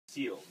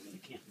sealed and you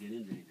can't get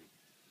into anything.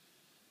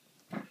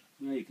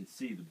 Now you can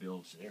see the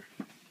bilge there.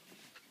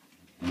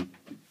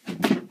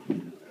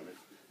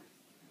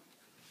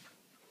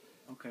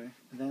 Okay,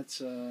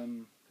 that's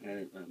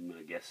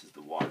my guess is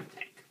the water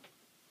tank.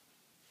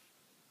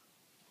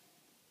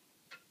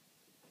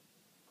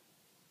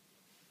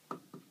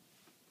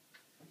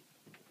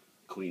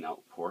 Clean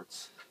out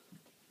ports,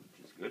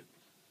 which is good.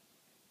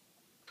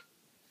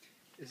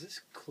 Is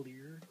this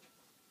clear?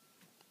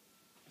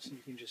 So you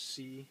can just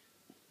see?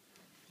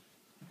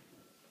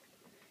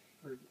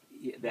 Or,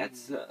 yeah,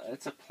 that's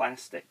a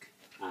plastic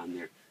on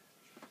there.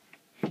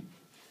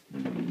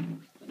 Let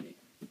me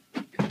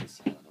get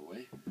this out of the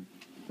way.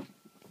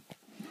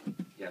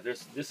 Yeah,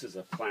 this is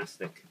a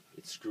plastic.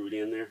 It's screwed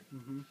in there.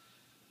 mm-hmm.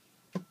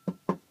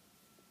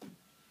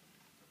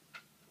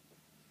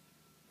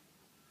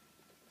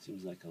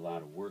 Seems like a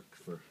lot of work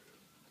for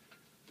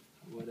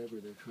whatever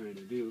they're trying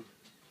to do.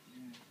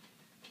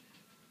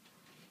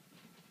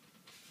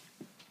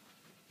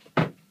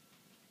 Yeah.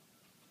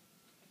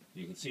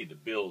 You can see the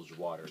bilge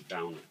water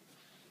down,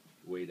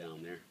 way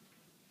down there.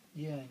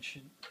 Yeah, and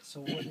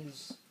so what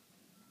is?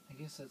 I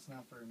guess that's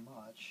not very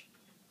much.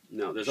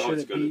 No, there's Should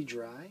always it going to be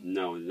dry?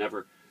 No,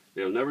 never.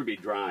 It'll never be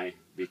dry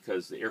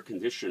because the air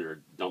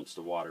conditioner dumps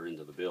the water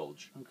into the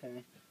bilge.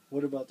 Okay.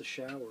 What about the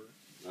shower?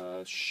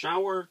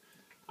 Shower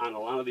on a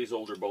lot of these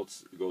older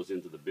boats goes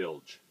into the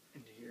bilge.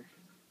 Into here.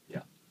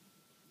 Yeah,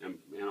 and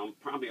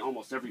probably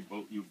almost every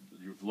boat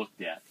you've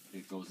looked at,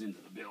 it goes into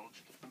the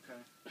bilge. Okay.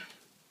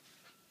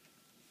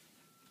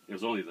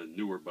 There's only the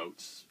newer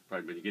boats,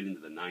 probably when you get into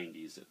the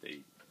 90s, that they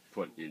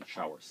put in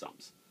shower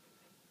sumps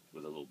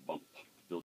with a little bump.